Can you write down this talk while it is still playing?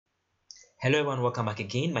Hello everyone, welcome back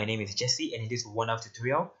again. My name is Jesse, and in this one-hour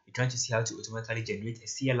tutorial, we're trying to see how to automatically generate a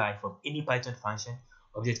CLI from any Python function,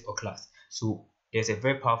 object, or class. So there's a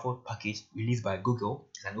very powerful package released by Google.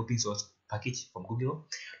 It's an open source package from Google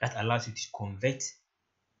that allows you to convert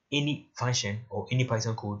any function or any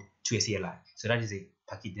Python code to a CLI. So that is a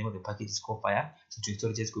package. The name of the package is called Fire. So to install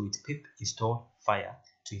it, just go with pip install Fire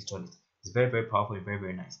to install it. It's very powerful and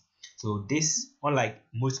very nice. So this, unlike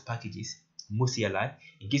most packages, most CLI,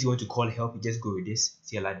 in case you want to call help, you just go with this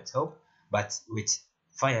CLI.help. But with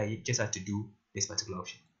Fire, you just have to do this particular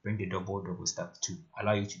option, bring the double step to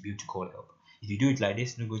allow you to be able to call help. If you do it like this,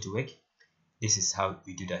 it's not going to work. This is how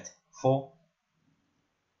we do that for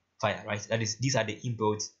Fire, right? That is, these are the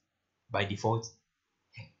inbuilt by default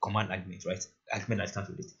command arguments, right? Argument that comes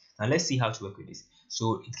with it. Now let's see how to work with this.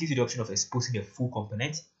 So it gives you the option of exposing the full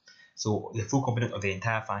component, so the full component of the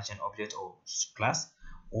entire function, object, or class,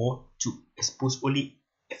 or to expose only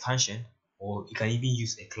a function, or you can even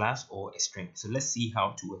use a class or a string. So let's see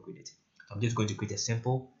how to work with it. So I'm just going to create a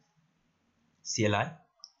simple CLI.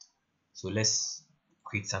 So let's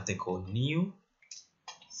create something called new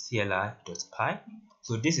CLI.py.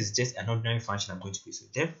 So this is just an ordinary function I'm going to create. So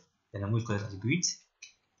def, then I'm going to call it as greet,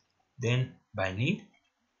 then by name.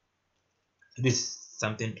 So this is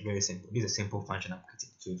something very simple. This is a simple function I'm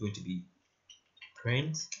creating. So it's going to be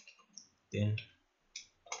print, then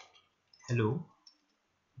hello,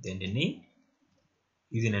 then the name,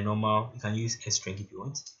 using a normal, you can use a string if you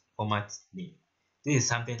want, format name. This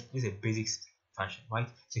is a basic function, right?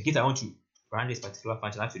 So in case I want to run this particular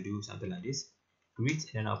function, I have to do something like this, greet,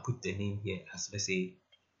 and then I'll put the name here as, let's say,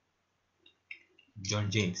 John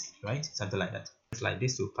James, right? Something like that. It's like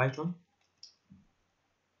this. So Python,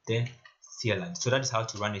 then CLI. So that is how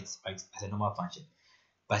to run it, right, as a normal function.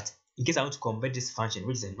 But in case I want to convert this function,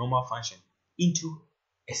 which is a normal function, into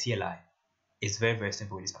a CLI, it's very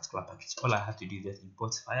simple with this particular package. All I have to do is just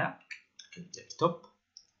import Fire, desktop,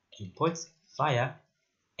 import Fire,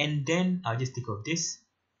 and then I'll just take off this.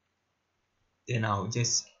 Then I'll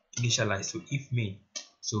just initialize. So if main.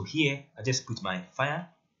 So here I just put my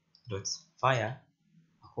Fire.Fire,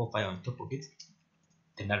 I call Fire on top of it.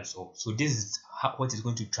 Then that is all. So this is what is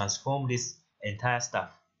going to transform this entire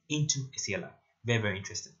stuff into a CLI. Very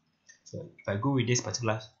interesting. So if I go with this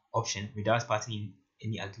particular option without passing in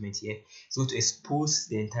any argument here, it's going to expose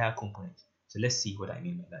the entire component. So let's see what I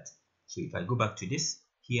mean by that. So if I go back to this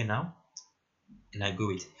here now, and I go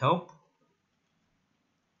with help,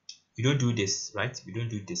 we don't do this, right? We don't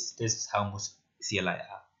do this. This is how most CLI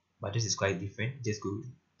are, but this is quite different. Just go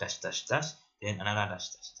dash, then another dash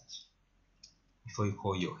before you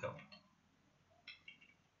call your help.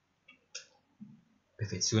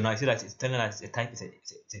 Perfect. So now I see that it's telling us a type is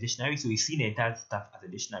a dictionary. So we see the entire stuff as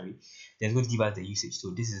a dictionary. Then it's going to give us the usage. So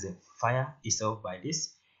this is a Fire itself by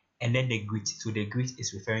this, and then the greet. So the greet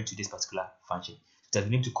is referring to this particular function. So we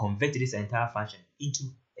need to convert this entire function into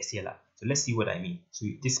a CLI. So let's see what I mean. So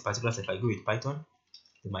this particular, if I go with Python,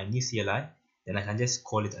 then my new CLI, then I can just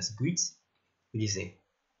call it as greet, which is a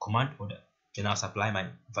command order. Then I'll supply my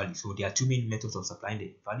value. So there are two main methods of supplying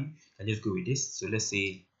the value. I just go with this. So let's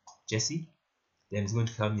say Jesse. Then it's going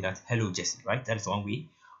to tell me that hello Jesse, right? That is one way.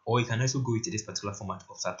 Or you can also go into this particular format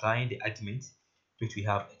of supplying the argument, which we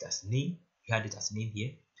have it as name. We had it as name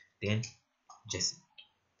here, then Jesse.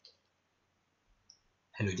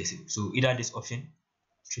 Hello Jesse. So either this option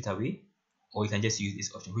straight away, or you can just use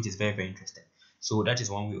this option, which is very interesting. So that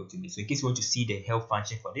is one way of doing it. So in case you want to see the help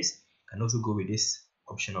function for this, you can also go with this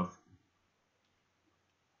option of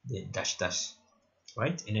the dash,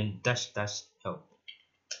 right? And then dash help.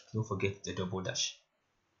 Don't forget the double dash.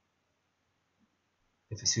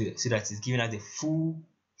 If you see that it's giving us the full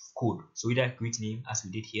code. So either greet name as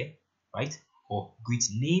we did here, right? Or greet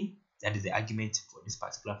name, that is the argument for this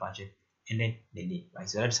particular function, and then the name, right?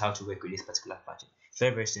 So that is how to work with this particular function.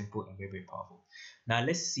 Very simple and very powerful. Now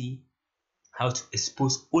let's see how to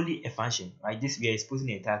expose only a function, right? This we are exposing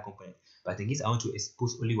the entire component, but in case I want to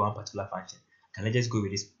expose only one particular function, can I just go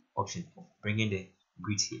with this option of bringing the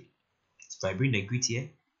greet here? So if I bring the greet here,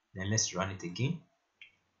 then let's run it again.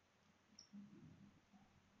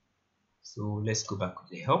 So let's go back to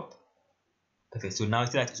the help. Perfect. So now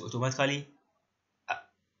see that it's automatically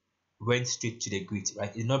went straight to the greet, right?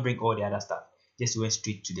 It did not bring all the other stuff, just went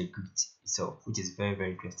straight to the greet itself, which is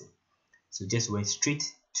very interesting. So just went straight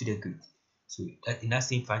to the greet. So that in that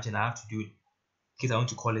same function, I have to do it in case I want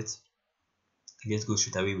to call it. I just go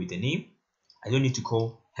straight away with the name. I don't need to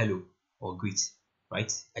call hello or greet,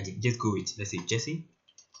 right? I just go with, let's say, Jesse,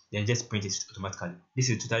 then just print it automatically. This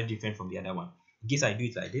is totally different from the other one. In case I do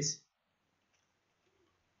it like this,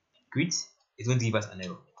 greet, it's going to give us an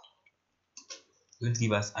error. going to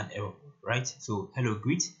give us an error, right? So hello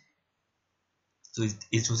greet. So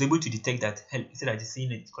it was able to detect that instead of just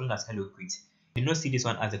seeing it calling as hello greet, did not see this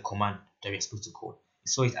one as a command that you're supposed to call. It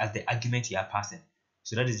saw it as the argument you are passing.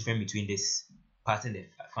 So that is different between this passing the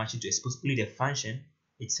function to expose only the function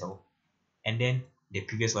itself and then the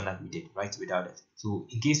previous one that we did, right, without it. So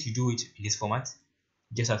in case you do it in this format,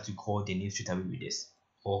 you just have to call the name straight away with this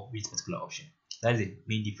or with this particular option. That is the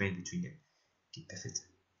main difference between them. Okay, perfect.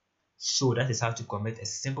 So that is how to convert a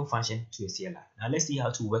simple function to a CLI. Now let's see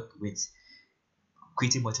how to work with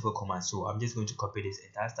creating multiple commands. So I'm just going to copy this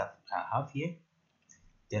entire stuff I have here.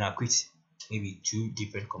 Then I'll create maybe 2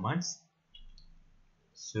 different commands.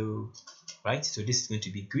 So right, so this is going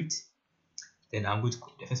to be greet. Then I'm going to,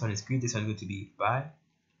 the first one is greet, this one is going to be bye,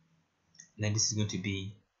 and then this is going to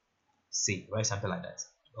be say, right, something like that,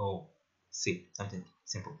 or say something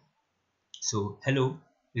simple. So hello,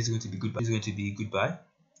 this is going to be goodbye, this is going to be goodbye.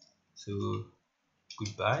 So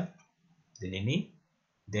goodbye, then a name,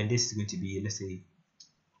 then this is going to be, let's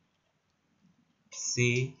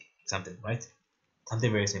say something, right, something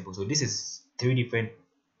very simple. So this is 3 different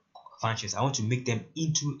functions. I want to make them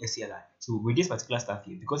into a CLI. So with this particular stuff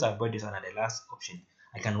here, because I brought this one at the last option,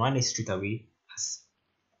 I can run it straight away as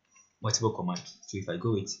multiple commands. So if I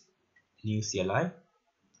go with new CLI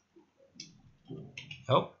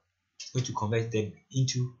help, it's going to convert them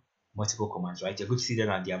into multiple commands, right? You're going to see them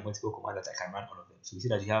and there are multiple commands that I can run all of them. So you see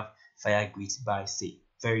that you have fire, greet, bye, say.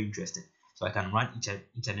 Very interesting. So I can run each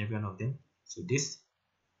and every one of them. So this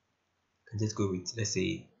I can just go with, let's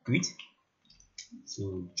say, greet.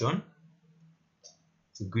 So John,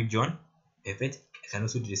 so greet John, perfect. I can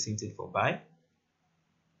also do the same thing for bye,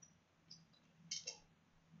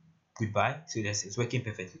 goodbye. So that's, it's working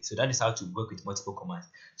perfectly. So that is how to work with multiple commands.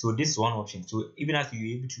 So this is one option. So even as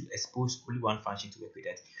you're able to expose only one function to work with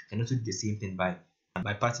that, you can also do the same thing by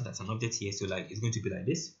passing as an object here. So like it's going to be like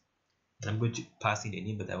this, and I'm going to pass in the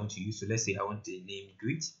name that I want to use. So let's say I want the name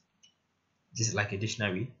greet, just like a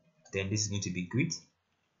dictionary. Then this is going to be greet.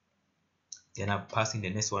 Then I'm passing the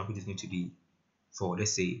next one, which is going to be for,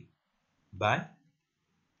 let's say, bye.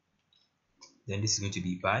 Then this is going to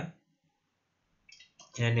be bye.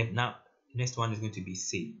 And then now next one is going to be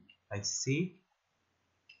say, right? Say.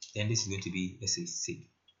 Then this is going to be, let's say, say.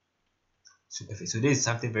 So perfect. So this is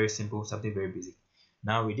something very simple, something very basic.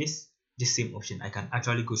 Now with this same option, I can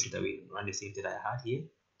actually go straight away and run the same thing that I had here.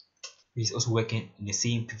 It's also working in the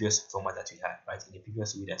same previous format that we had, right? In the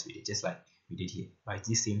previous way that we did, just like we did here, right?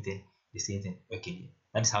 This same thing, the same thing working here.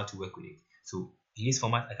 That is how to work with it. So in this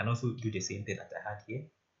format, I can also do the same thing that I had here.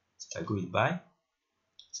 So if I go with bye,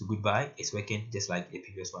 so goodbye is working just like the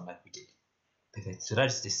previous one that we did. Perfect. So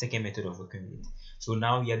that's the second method of working with it. So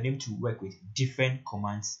now we are able to work with different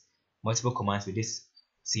commands, multiple commands with this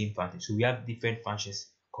same function. So we have different functions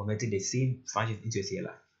converting the same function into a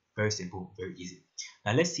CLI. Very simple, very easy.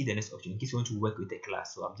 Now let's see the next option in case you want to work with a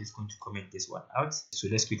class. So I'm just going to comment this one out. So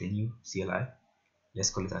let's create a new CLI. Let's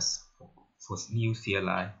call it as for new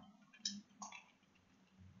CLI.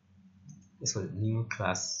 Let's call it new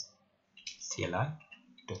class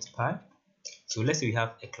CLI.py. So let's say we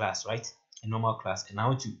have a class, right? A normal class, and I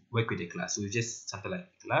want to work with a class. So it's just something like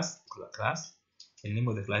class. The name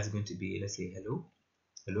of the class is going to be, let's say, hello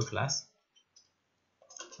class.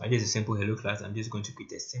 Right, this is a simple hello class. I'm just going to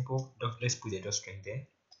create a simple dot. Let's put a dot string there.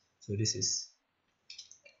 So this is,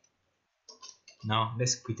 now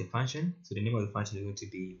let's create a function. So the name of the function is going to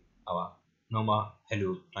be our normal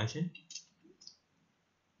hello function.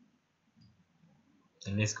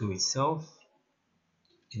 And let's go with self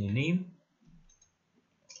in the name.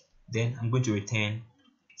 Then I'm going to return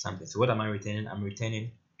something. So what am I returning? I'm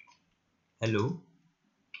returning hello,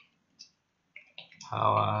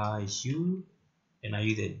 how are you? And I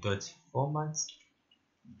use a dot format.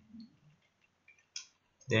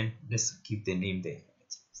 Then let's keep the name there.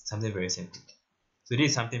 Something very simple. So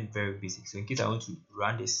this is something very basic. So in case I want to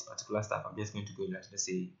run this particular stuff, I'm just going to go like, let's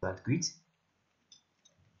say that greet.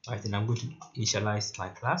 Right, and I'm going to initialize my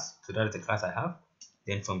class. So that is the class I have.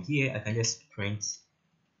 Then from here I can just print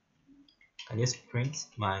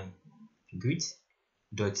my greet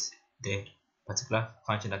dot the particular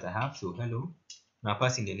function that I have. So hello. Now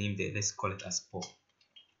passing the name there, let's call it as Paul.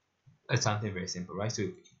 That's something very simple, right? So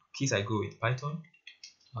in case I go with Python,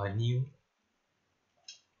 our new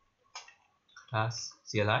class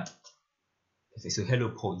CLI. Okay, so hello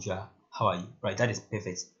Paul, how are you? Right, that is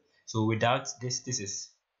perfect. So without this is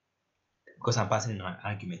because I'm passing in an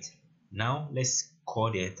argument. Now let's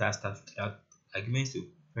call the entire stuff without arguments to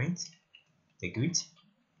print the greet.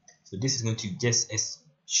 So this is going to just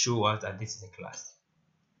show us that this is a class.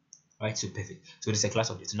 Right, so perfect. So this is a class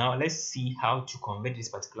object. So now let's see how to convert this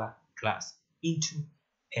particular class into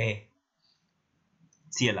a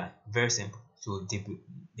CLI. Very simple. So the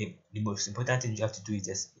most important thing you have to do is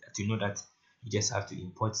just to know that you just have to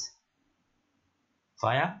import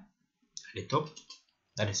fire at the top.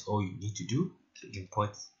 That is all you need to do. So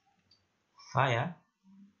import fire,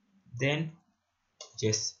 then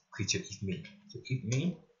just create your if main. So if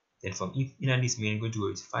main, then from if in this main, go to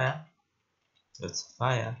with fire. That's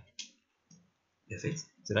fire. Perfect.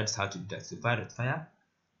 So that's how to do that. So fire.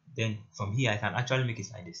 Then from here I can actually make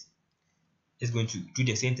it like this. It's going to do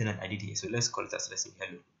the same thing that I did here. So let's call it as, let's say,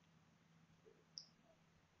 hello.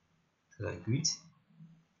 So I greet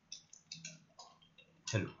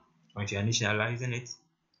hello. Once you're initializing it,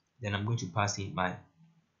 then I'm going to pass in my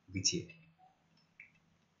greet here.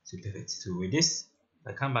 So perfect. So with this,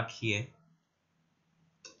 I come back here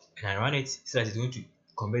and I run it, so that it's going to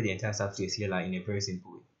convert the entire stuff to a CLI in a very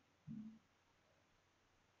simple way.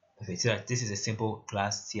 Perfect. So that this is a simple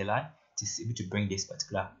class CLI. It is able to bring this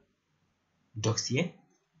particular docs here,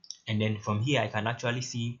 and then from here I can actually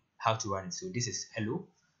see how to run it. So this is hello.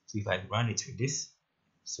 So if I run it with this,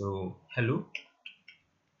 so hello.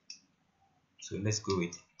 So let's go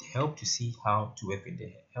with the help to see how to work with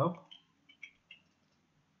the help.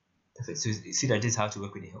 Perfect. So see that this is how to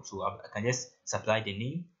work with the help. So I can just supply the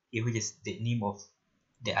name here, which is the name of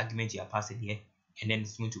the argument you are passing here, and then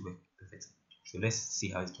it's going to work. Perfect. So let's see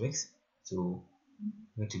how it works. So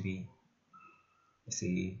going to be, let's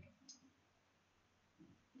say,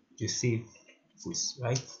 Joseph Foods,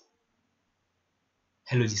 right?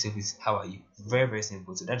 Hello Joseph, how are you? Very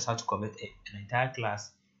simple. So that's how to convert an entire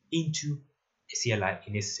class into a CLI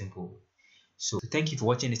in a simple way. So thank you for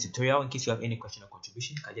watching this tutorial. In case you have any question or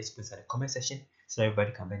contribution, you can just put it in the comment section so that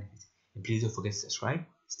everybody can benefit. And please don't forget to subscribe.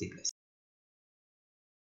 Stay blessed.